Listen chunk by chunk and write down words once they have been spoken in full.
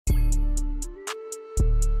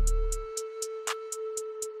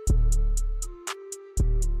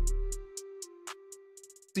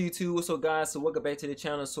YouTube, what's up guys? So welcome back to the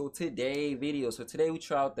channel. So today we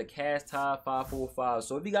try out the KASTOV 545.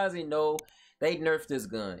 So if you guys didn't know, they nerfed this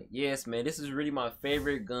gun. Yes man, this is really my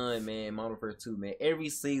favorite gun, man. MW2, man. Every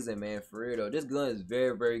season, man, for real though. This gun is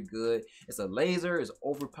very good. It's a laser, it's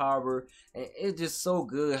overpowered, and it's just so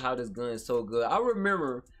good how this gun is so good. I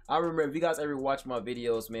remember if you guys ever watch my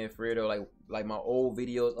videos, man, for real though, like my old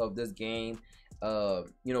videos of this game.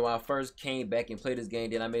 You know, when I first came back and played this game,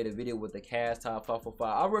 then I made a video with the KASTOV 545.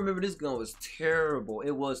 I remember this gun was terrible.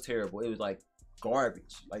 It was terrible. It was like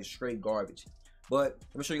garbage, like straight garbage. But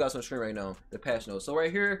let me show you guys on the screen right now the patch notes. So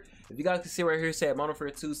right here, if you guys can see right here, it said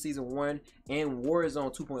MW2 Season 1 and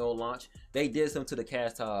Warzone 2.0 launch. They did something to the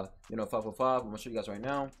KASTOV, you know, 545. I'm gonna show you guys right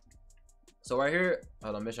now. So right here,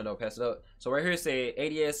 hold on, make sure I don't pass it up. So right here, say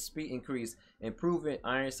ADS speed increase, improving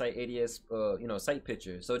iron sight ADS, you know, sight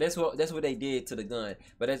picture. So that's what they did to the gun.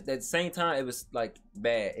 But at the same time, it was like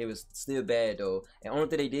bad. It was still bad though. And only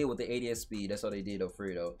thing they did with the ADS speed, that's all they did though,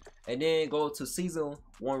 free though. And then go to Season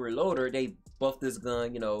 1 Reloader, they buffed this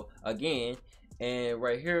gun, you know, again. And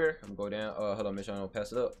right here, I'm gonna go down. Hold on, make sure I don't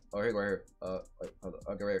pass it up. Oh, here, go right here. Hold on,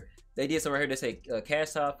 okay, right here. They did something right here. They say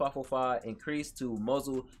KASTOV 545 increase to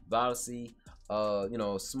muzzle velocity. You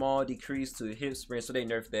know, small decrease to hip sprint. So they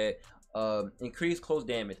nerfed that. Increase close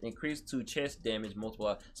damage, increase to chest damage,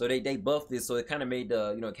 multiply. So they buffed this, so it kind of made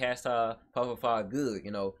the, you know, KASTOV 545 good,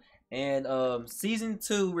 you know. And Season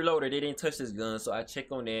 2 Reloader, they didn't touch this gun, so I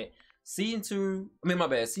checked on that. Season 2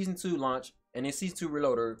 launch, and then Season 2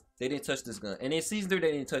 Reloader, they didn't touch this gun. And then Season 3,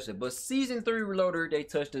 they didn't touch it. But Season 3 Reloader, they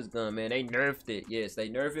touched this gun, man. They nerfed it. Yes, they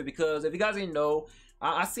nerfed it because if you guys didn't know,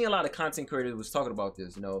 I seen a lot of content creators was talking about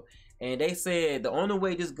this, you know. And they said the only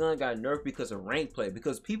way this gun got nerfed because of rank play.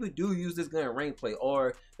 Because people do use this gun in rank play,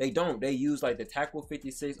 or they don't. They use like the Tactical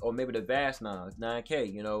 56 or maybe the Vast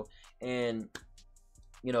 9K, you know. And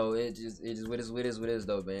you know, it just what it is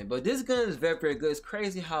though, man. But this gun is very good. It's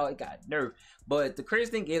crazy how it got nerfed. But the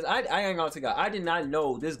crazy thing is, I ain't gonna take out. I did not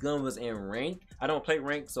know this gun was in rank. I don't play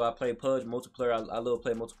rank, so I play PUBG multiplayer. I love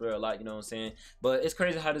play multiplayer a lot, you know what I'm saying? But it's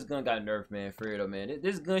crazy how this gun got nerfed, man. For real though, man.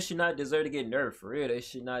 This gun should not deserve to get nerfed. For real, it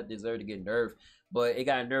should not deserve to get nerfed. But it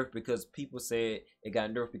got nerfed because people said it got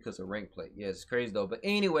nerfed because of rank play. Yeah, it's crazy though. But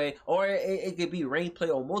anyway, or it could be rank play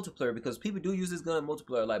or multiplayer because people do use this gun in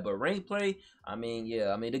multiplayer. Like, but rank play, I mean,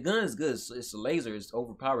 yeah, I mean the gun is good. It's a laser, it's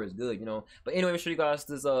overpowered, it's good, you know. But anyway, I'm show you guys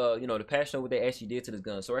this, you know, the patch note what they actually did to this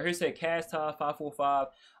gun. So right here it said KASTOV 545,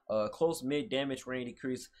 close mid damage range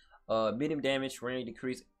decrease. Medium damage range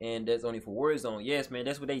decrease, and that's only for Warzone. Yes, man,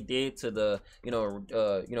 that's what they did to the, you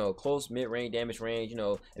know, close mid range damage range. You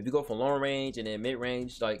know, if you go from long range and then mid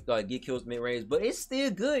range, like get kills mid range, but it's still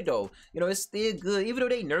good though. You know, it's still good, even though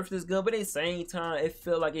they nerfed this gun. But at the same time, it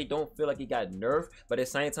feel like it don't feel like it got nerfed. But at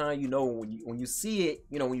the same time, you know, when you see it,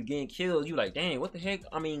 you know, when you getting killed, you like, dang, what the heck?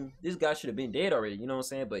 I mean, this guy should have been dead already. You know what I'm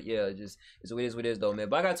saying? But yeah, it's what it is though, man.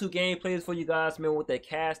 But I got two gameplays for you guys, man, with the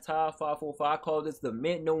KASTOV 545. I call this the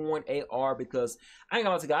Mint No One AR because I ain't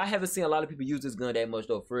gonna lie to you, I haven't seen a lot of people use this gun that much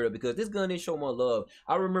though, for real, because this gun didn't show more love.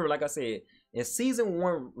 I remember, like I said, in Season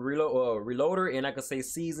 1 Reloader, and I could say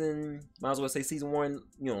might as well say Season 1,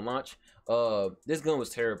 you know, launch, this gun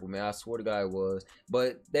was terrible, man. I swear to God it was.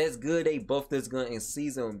 But that's good they buffed this gun in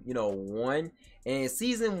Season, you know, 1. And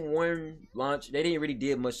Season 1 launch, they didn't really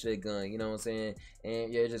did much to that gun, you know what I'm saying?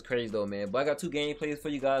 And yeah, it's just crazy though, man. But I got two gameplays for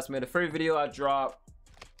you guys, man. The first video I dropped,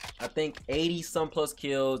 I think 80 some plus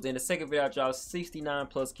kills. Then the second video I dropped 69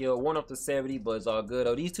 plus kill, one up to 70, but it's all good.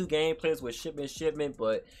 Oh, these two gameplays were shipment,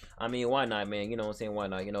 but I mean, why not, man? You know what I'm saying? Why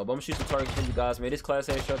not? You know, but I'm gonna shoot some targets for you guys, man. This class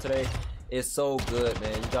A show today is so good,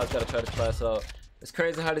 man. You guys gotta try this class out. It's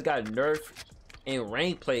crazy how this got nerfed in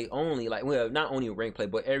rank play only. Like, well, not only rank play,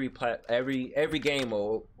 but every game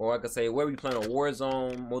mode, or I could say where we playing on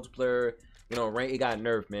Warzone multiplayer. You know, rank, it got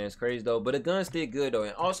nerfed, man. It's crazy though, but the gun's still good though.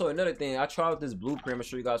 And also another thing, I tried this blueprint. I'm gonna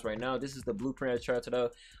show you guys right now. This is the blueprint I tried today.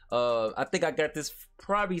 I think I got this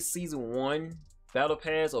probably Season 1 battle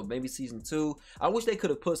pass, or maybe Season 2. I wish they could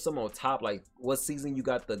have put some on top, like what season you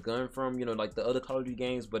got the gun from, you know, like the other Call of Duty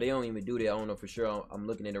games, but they don't even do that. I don't know for sure. I'm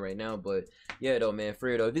looking at it right now, but yeah though, man, for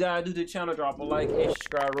real though. If you guys do the channel, drop a like and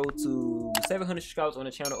subscribe. Road to 700 subscribers on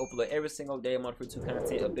the channel. Upload every single day. MW2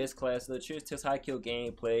 content, a best class, the cheers, tips, high kill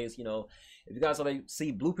gameplays. You know, if you guys like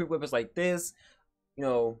see blueprint weapons like this, you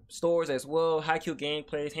know, stores as well, high kill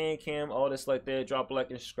gameplays, hand cam, all this like that, drop a like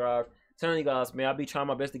and subscribe. Telling you guys, man, I'll be trying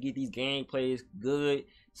my best to get these gameplays good.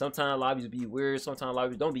 Sometimes lobbies be weird, sometimes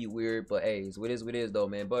lobbies don't be weird, but hey, it's what it is though,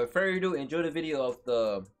 man. But further ado, enjoy the video of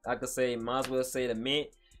the, I could say, might as well say the Mint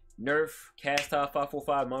Nerf KASTOV 545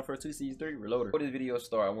 Modern Warfare 2 Season 3 Reloaded. Before this video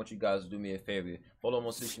start, I want you guys to do me a favor. Follow me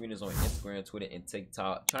on social medias on Instagram, Twitter, and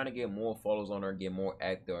TikTok. Trying to get more followers on there, get more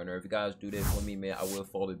active on there. If you guys do that for me, man, I will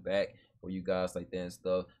follow it back for you guys like that and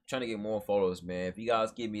stuff. Trying to get more followers, man. If you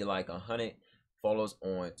guys give me like 100 followers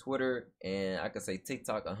on Twitter and I could say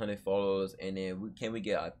TikTok, 100 followers, and then can we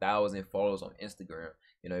get 1,000 followers on Instagram?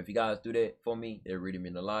 You know, if you guys do that for me, it really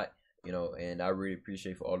mean a lot. You know, and I really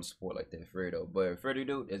appreciate for all the support like that for though. But further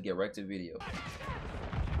ado, let's get right to the video.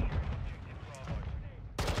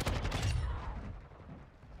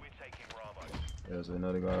 There's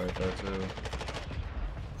another guy right there too.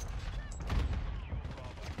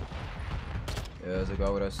 Yeah, there's a guy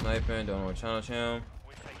with a sniping. Don't want to challenge him.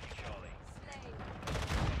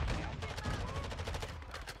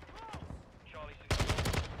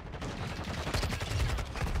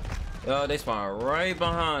 Yo, they spawn right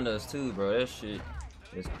behind us too, bro. That shit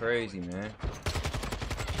is crazy, man.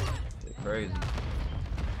 It's crazy.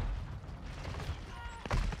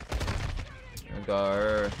 That guy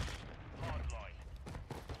here.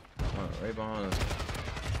 Oh, right behind us.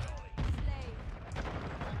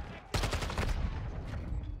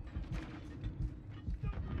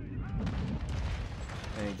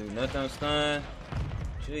 Can't do nothing, stun.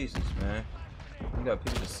 Jesus, man. You got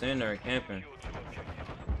people just sitting there camping.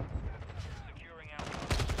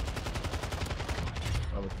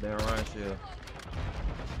 I was down right here.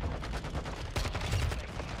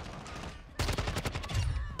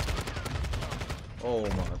 Oh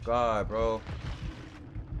my god, bro.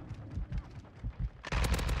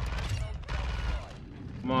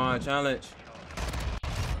 Come on, challenge.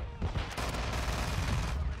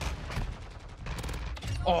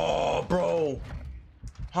 Oh, bro.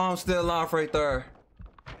 I'm still alive right there.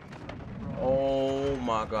 Oh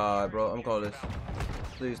my god, bro. I'm calling this.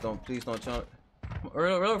 Please don't challenge.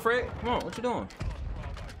 Real Fred? Come on, what you doing?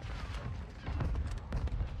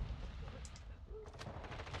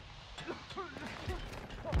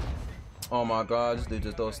 Oh my god, this dude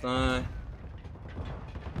just throw a stun.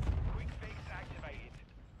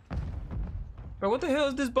 Bro, what the hell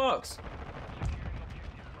is this box?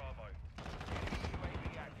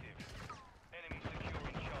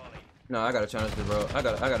 No, I gotta challenge this, bro. I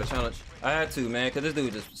gotta challenge. I had to, man, cause this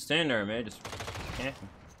dude just standing there, man, just camping.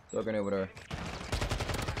 Throw a grenade over there.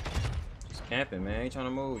 Camping, man. Ain't trying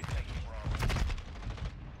to move.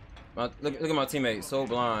 Look at my teammate, so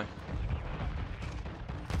blind.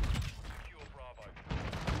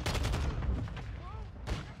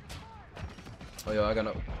 Oh, yo, I got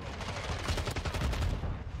no.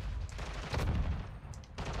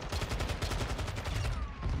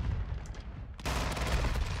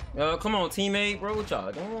 Yo, come on, teammate, bro. What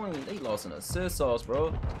y'all doing? They lost an assist sauce,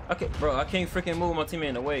 bro. I can't freaking move my teammate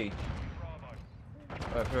in the way.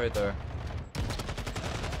 Right there.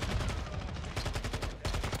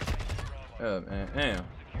 Oh man, damn.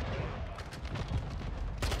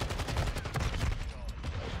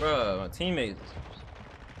 Bruh, my teammates.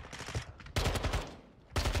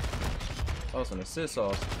 Oh, some assist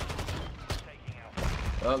sauce.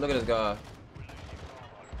 Oh, look at this guy.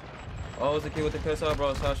 Oh, it's the kid with the piss out,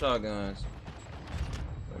 bro. Hot shotguns.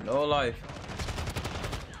 With no life.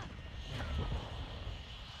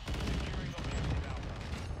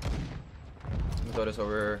 Let me throw this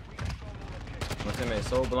over here. My teammate's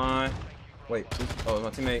so blind. Wait, oh, my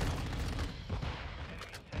teammate.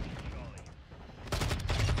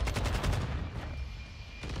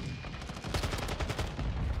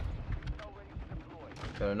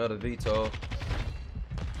 Got another veto.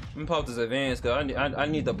 Let me pop this advance, cause I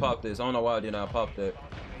need to pop this. I don't know why I did not pop that.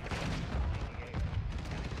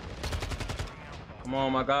 Come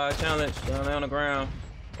on, my guy, challenge. Down there on the ground.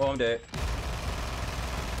 Oh, I'm dead.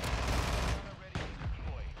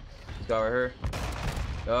 This guy right here.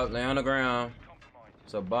 Yup, lay on the ground.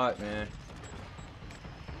 It's a bot, man.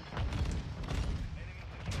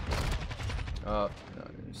 Oh,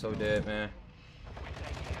 I'm so dead, man.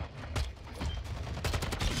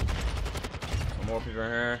 Some more people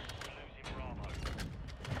in here.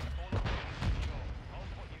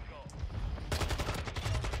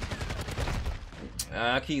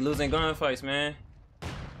 I keep losing gunfights, man. I'll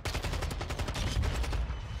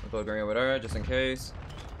go green over there just in case.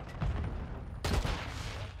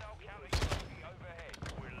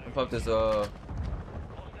 Pop this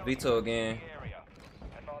veto again.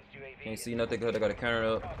 Can't see nothing because I got a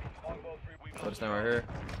counter up. Put this down right here.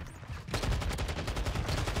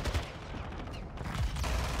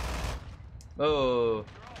 Oh.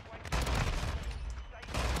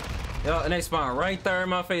 Yo, and they spawn right there in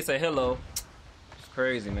my face. Say hello. It's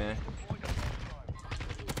crazy, man.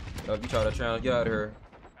 Yo, if you try to challenge, get out of here.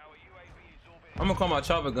 I'm gonna call my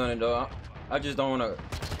chopper gunning though. I just don't wanna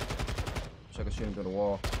check a shooting through the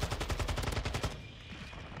wall.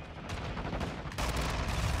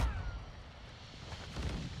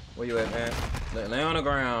 Where you at, man? Lay on the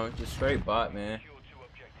ground. Just straight bot, man.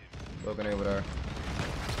 Look grenade over there.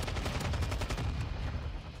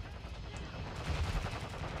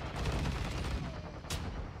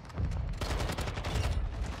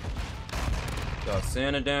 Y'all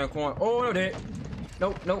send a damn coin. Oh, no, that.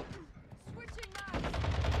 Nope, nope.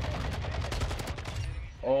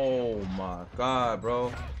 Oh my god,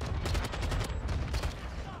 bro.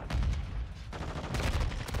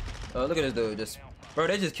 Look at this dude. Just, bro,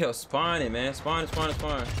 they just kept spawning, man. Spawning.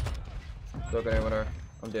 Look at there.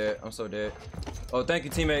 I'm dead. I'm so dead. Oh, thank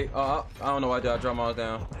you, teammate. I don't know why I dropped my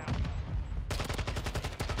down.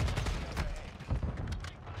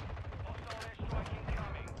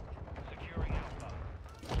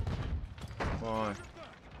 Come on.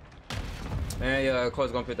 Man, yeah, of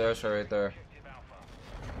course, gonna put the airstrike right there.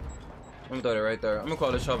 I'm gonna throw it right there. I'm gonna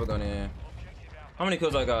call this chopper gun in. How many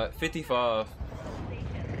kills I got? 55.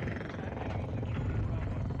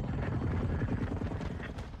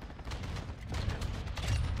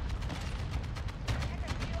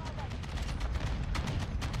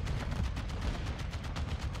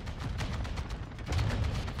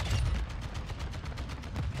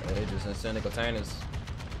 Yeah, they just send the containers.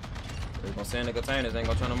 They're gonna send the containers. They ain't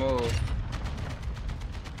gonna try to move.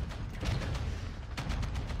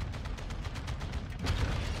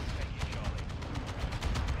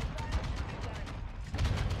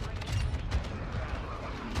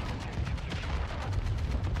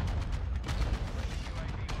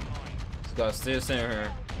 This guy's still sitting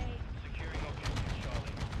here.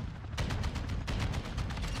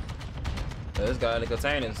 Yeah, this guy in the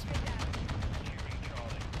containers.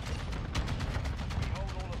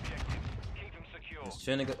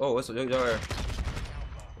 Oh, it's a good yard.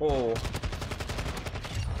 Oh.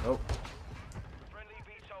 Nope.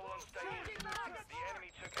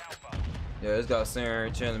 Yeah, this guy's sitting here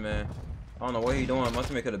chilling, man. I don't know what he doing. My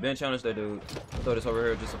teammate could have been challenged that dude. I throw this over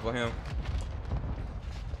here just for him.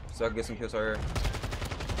 So I can get some kills right here.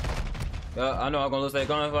 Yeah, I know I'm gonna lose that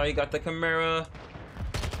gunfire. He got the camera.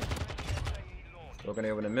 Looking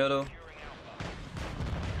over in the middle.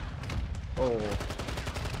 Oh.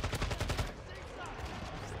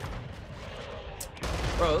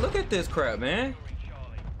 Bro, look at this crap, man.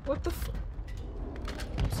 What the fuck?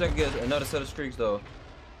 Second gets another set of streaks, though.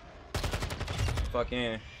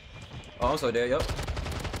 Fucking. Oh, I'm so dead, yup.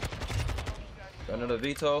 Got another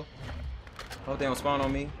veto. Hope they don't spawn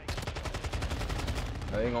on me.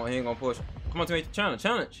 No, he ain't gonna push. Come on, teammate.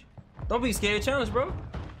 Challenge. Don't be scared. Challenge, bro.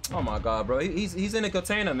 Oh my god, bro. He's in the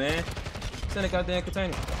container, man. He's in the goddamn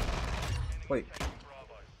container. Wait.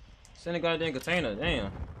 He's in the goddamn container.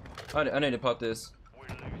 Damn. I need to pop this.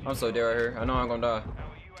 I'm so dead right here. I know I'm gonna die.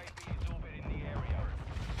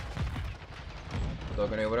 Throw a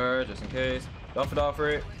grenade over there, just in case. Duff it off for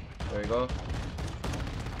it. There you go.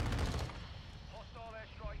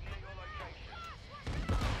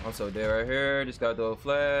 I'm so dead right here. Just gotta do a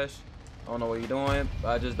flash. I don't know what you're doing.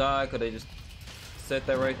 I just died because they just set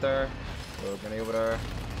that right there. Throw a grenade over there.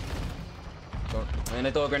 And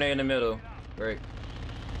they throw a grenade in the middle. Great.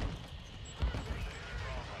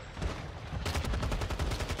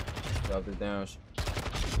 Drop this down.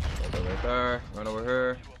 Go right there. Run over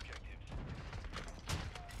here.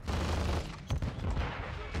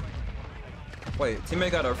 Wait,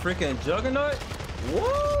 teammate got a freaking juggernaut?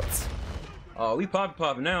 What? Oh, we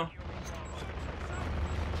popping now.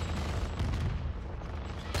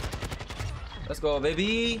 Let's go,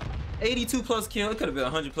 baby. 82 plus kills. It could have been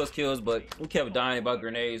 100 plus kills, but we kept dying about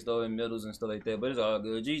grenades though and middles and stuff like that. But it's all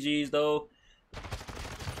good. GG's though.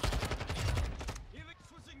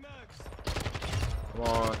 Come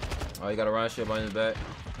on. Oh, you got a run ship on his back.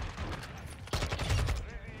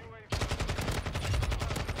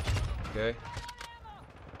 Okay.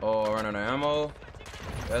 Oh, running out of ammo.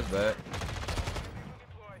 That's bad.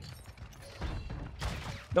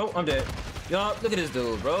 Nope, I'm dead. Yo, look at this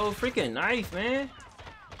dude, bro. Freaking knife, man.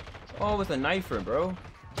 Oh, with a knifer, bro.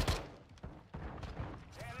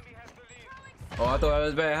 Oh, I thought I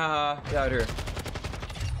was bad. Haha. Get out of here.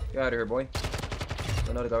 Get out of here, boy.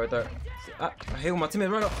 Another guy right there. I hate when my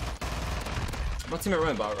teammate run up. My teammate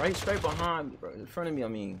run about right straight behind me, bro. In front of me, I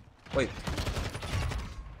mean. Wait.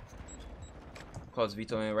 Call this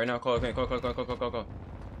veto in right now. Call. It's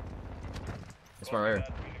my right here.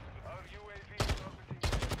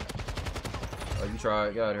 Oh, you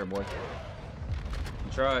tried. Get out of here, boy.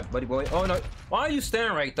 You tried, buddy boy. Oh no. Why are you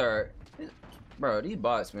standing right there? Bro, these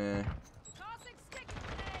bots, man.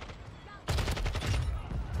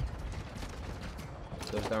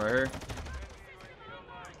 Shotgun right here.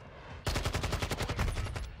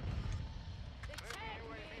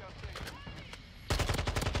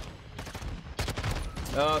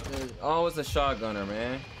 Oh, it's a shotgunner,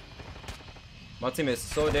 man. My teammates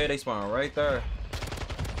so dead, they spawn right there.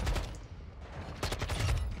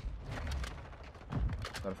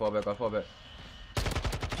 Gotta fall back, gotta fall back.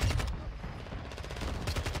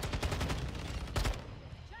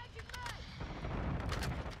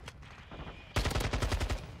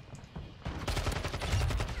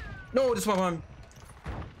 No, this one behind me.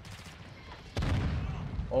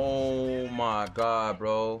 Oh my god,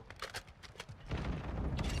 bro.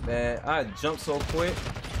 Man, I jumped so quick.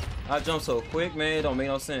 Man, it don't make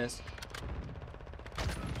no sense.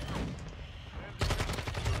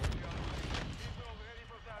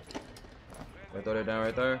 I throw that down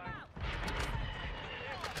right there.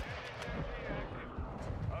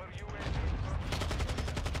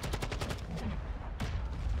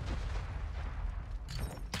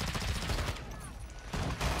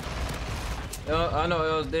 I know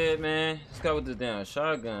I was dead, man. This guy with the damn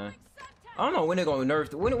shotgun. I don't know when they're gonna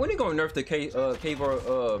nerf. When they gonna nerf the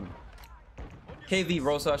KV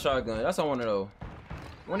roadside shotgun? That's what I want to know.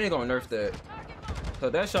 When they gonna nerf that?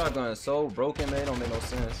 Cause that shotgun is so broken, man. It don't make no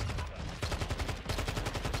sense.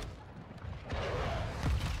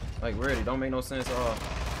 Like really, don't make no sense at all.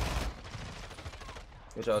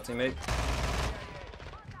 Good job, teammate.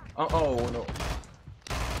 Oh no.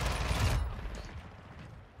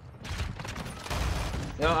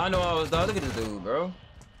 Yeah, I know I was dying. Look at this dude, bro.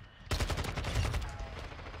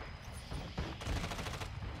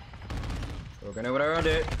 Okay, whatever I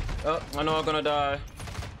did. Oh, I know I'm gonna die.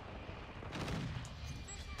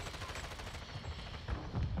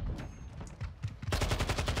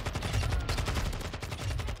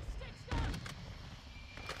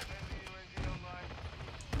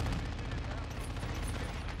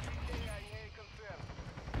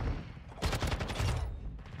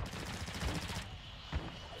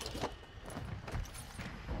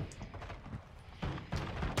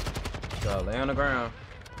 Gotta lay on the ground.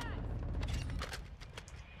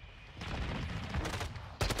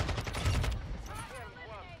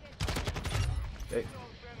 Hey.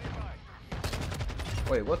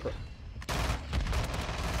 Wait, what the?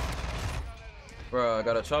 Bro, I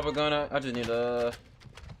got a chopper gun. I just need a.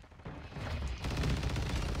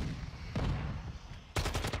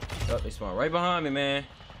 Oh, they spawn right behind me, man.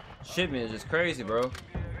 Shipment is just crazy, bro.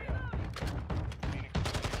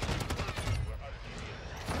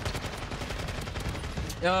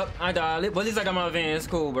 Yup, I died. But at least I got my van. It's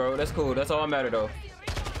cool, bro. That's cool. That's all that matter, though.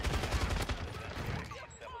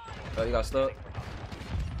 Oh, you got stuck.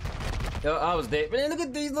 Yo, I was dead. Man, look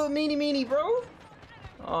at these little meanie, bro.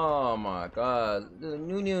 Oh my god. The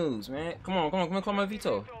new news, man. Come on, call my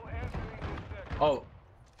veto. Oh.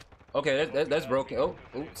 Okay, that's broken. Oh,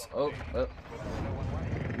 oops. Oh.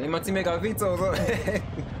 Me and my teammate got vetoes up.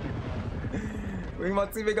 Me and my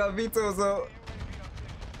teammate got vetoes up.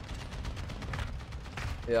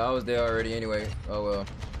 Yeah, I was there already anyway. Oh well.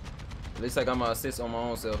 At least I got my assist on my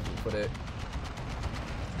own self for that.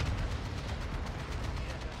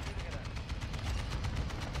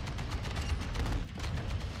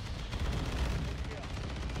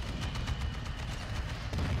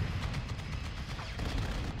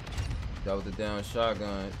 That was the down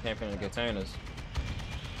shotgun camping in the containers.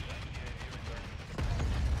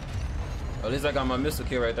 At least I got my missile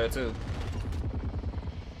kill right there too.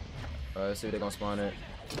 Alright, let's see what they're gonna spawn at.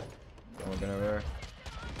 Someone get over there.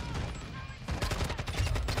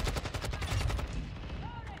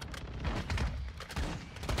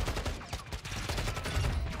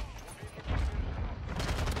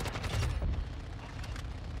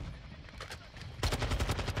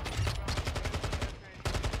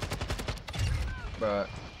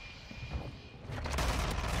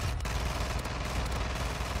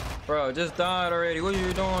 Bro, just died already. What are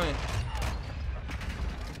you doing?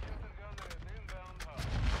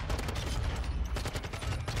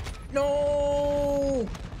 No,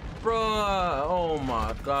 bro. Oh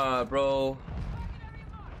my god, bro.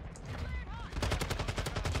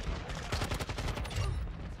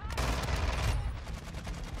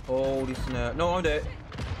 Holy snap. No, I'm dead.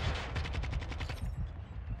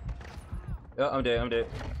 Yeah, I'm dead.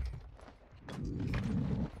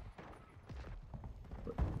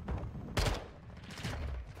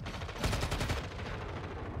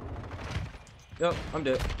 Yep, I'm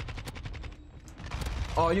dead.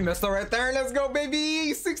 Oh, you messed up right there. Let's go,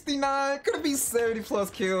 baby. 69. Could have been 70 plus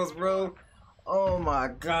kills, bro. Oh my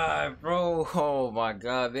god, bro. Oh my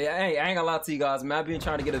god, man. Hey, I ain't gonna lie to you guys, man. I've been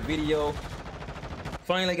trying to get a video.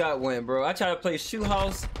 Finally got one, bro. I tried to play Shoot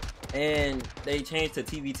House. And they changed to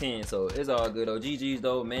TV10, so it's all good though. GG's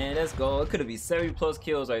though, man. Let's go. It could have been 70+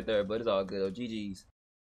 kills right there, but it's all good though. GG's.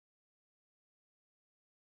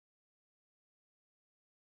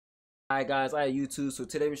 Alright guys, I have YouTube, so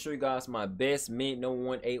today I'm show you guys my best mid no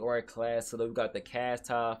 1 AR class. So we got the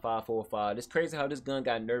KASTOV 545. It's crazy how this gun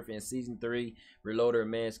got nerfed in season 3 reloader,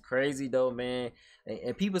 man. It's crazy though, man.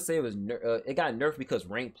 And people say it was it got nerfed because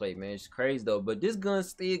rank play, man. It's crazy though, but this gun's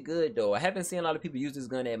still good though. I haven't seen a lot of people use this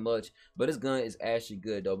gun that much, but this gun is actually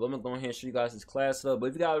good though. But I'm gonna go ahead and show you guys this class up. But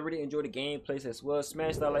if you guys really enjoy the gameplays as well,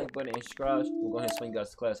 smash that like button and subscribe. We'll go ahead and show you guys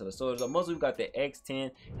this class up. So there's a muzzle. We got the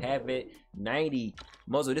X10 Habit 90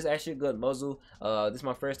 muzzle. This is actually a good muzzle. This is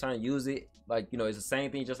my first time to use it. Like, you know, it's the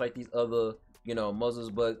same thing just like these other, you know,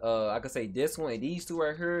 muzzles, but I could say this one and these two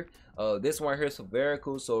right here, this one right here is very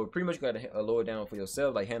cool. So pretty much you got to lower down for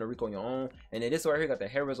yourself, like handle recoil on your own. And then this one right here got the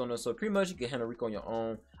hammers on it, so pretty much you can handle recoil on your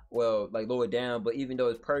own. Well, like lower it down, but even though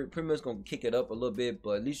it's pretty much gonna kick it up a little bit,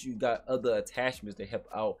 but at least you got other attachments to help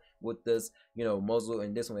out with this, you know, muzzle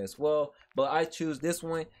and this one as well. But I choose this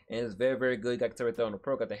one, and it's very, very good. You got the right there on the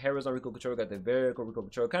pro, got the hammers on recoil control, got the very cool recoil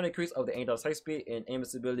control, kind of increase of the aim down sight speed and aim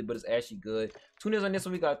stability, but it's actually good. Tuners on this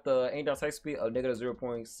one, we got the aim down sight speed of negative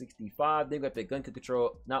 0.65. Then we got the gun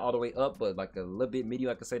control, not all the way up, but like a little bit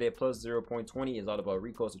medium, I can say that, plus 0.20 is all about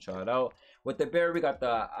recoil, so try it out. With the barrel, we got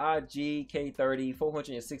the IG K30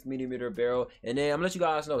 406mm barrel, and then I'm gonna let you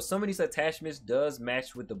guys know some of these attachments does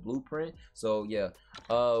match with the blueprint. So yeah,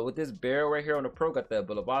 with this barrel right here on the pro, got the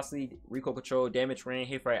velocity, recoil control, damage range,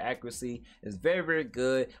 hit fire accuracy is very, very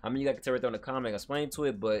good. I mean, you got to tell right there in the comment, explain to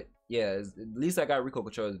it, but yeah, at least I got recoil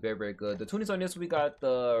control is very, very good. The tunings on this, we got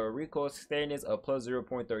the recoil steadiness of plus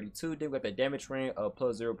 0.32. Then we got the damage range of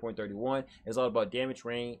plus 0.31. It's all about damage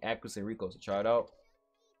range, accuracy, and recoil. So try it out.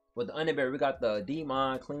 With the underbarrel, we got the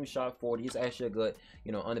Demon Clean Shot 40. It's actually a good,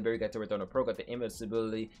 you know, underbarrel. Got to right there on the pro. Got the image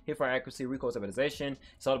stability, hit fire accuracy, recoil stabilization.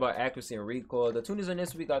 It's all about accuracy and recoil. The tuners on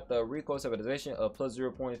this, we got the recoil stabilization of plus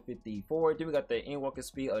 0.54. Then we got the in walking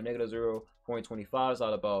speed of negative 0.25. It's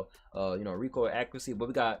all about, you know, recoil accuracy. But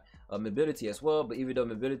we got mobility as well. But even though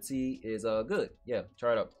mobility is good, yeah,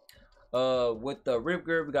 try it out. With the rib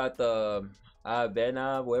grip, we got the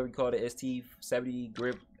Avena, whatever you call it, ST70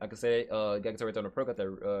 grip. I can say got to right on the pro, got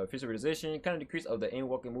the physical resistance, kind of decrease of the aim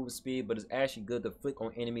walking movement speed, but it's actually good to flick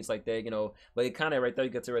on enemies like that, you know. But it kind of right there,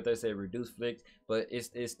 you got to right there say reduce flicks, but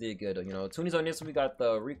it's still good, you know. Tunings on this, we got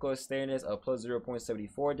the recoil steadiness of plus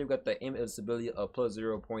 0.74. Then we got the aim stability of plus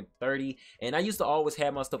 0.30. And I used to always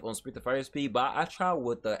have my stuff on sprint to fire speed, but I tried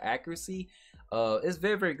with the accuracy. It's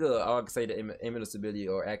very, very good. I can say the aim stability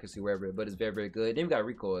or accuracy, wherever, but it's very, very good. Then we got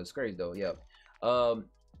recoil. It's crazy though. Yeah.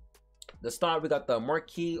 The stock, we got the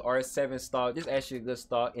Marquee R7 stock. This is actually a good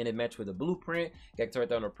stock, and it matched with the blueprint. Got to right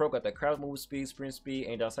there on the pro, got the crouch move speed, sprint speed,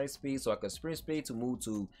 and down sight speed. So I could sprint speed to move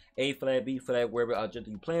to A flag, B flag, wherever object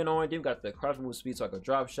you plan on. Then we got the crouch move speed, so I could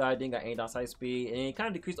drop shot. Then got aim down sight speed, and it kind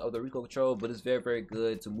of decreased of the recoil control, but it's very, very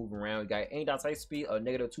good to move around. We got aim down sight speed of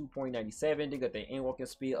negative 2.97. Then got the aim walking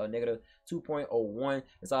speed of negative 2.01.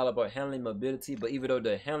 It's all about handling mobility, but even though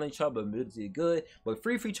the handling chart mobility is good, but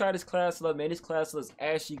free try this class up, man. This class is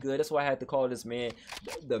actually good. That's why I had to call this, man,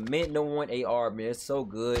 the mid no 1 AR, man. It's so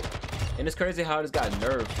good, and it's crazy how this got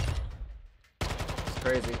nerfed. It's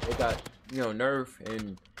crazy. It got, you know, nerf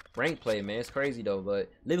and rank play, man. It's crazy though. But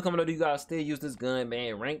leave a comment, do you guys still use this gun,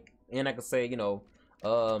 man? Rank, and I can say, you know,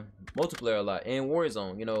 multiplayer a lot and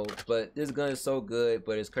Warzone, you know. But this gun is so good,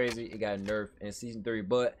 but it's crazy it got nerfed in season 3.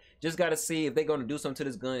 But just gotta see if they're gonna do something to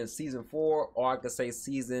this gun in season 4, or I could say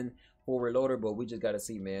season 4 reloader. But we just gotta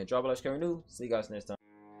see, man. Drop a like, share, new. See you guys next time.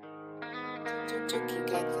 Chuki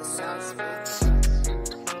got the sauce, bitch.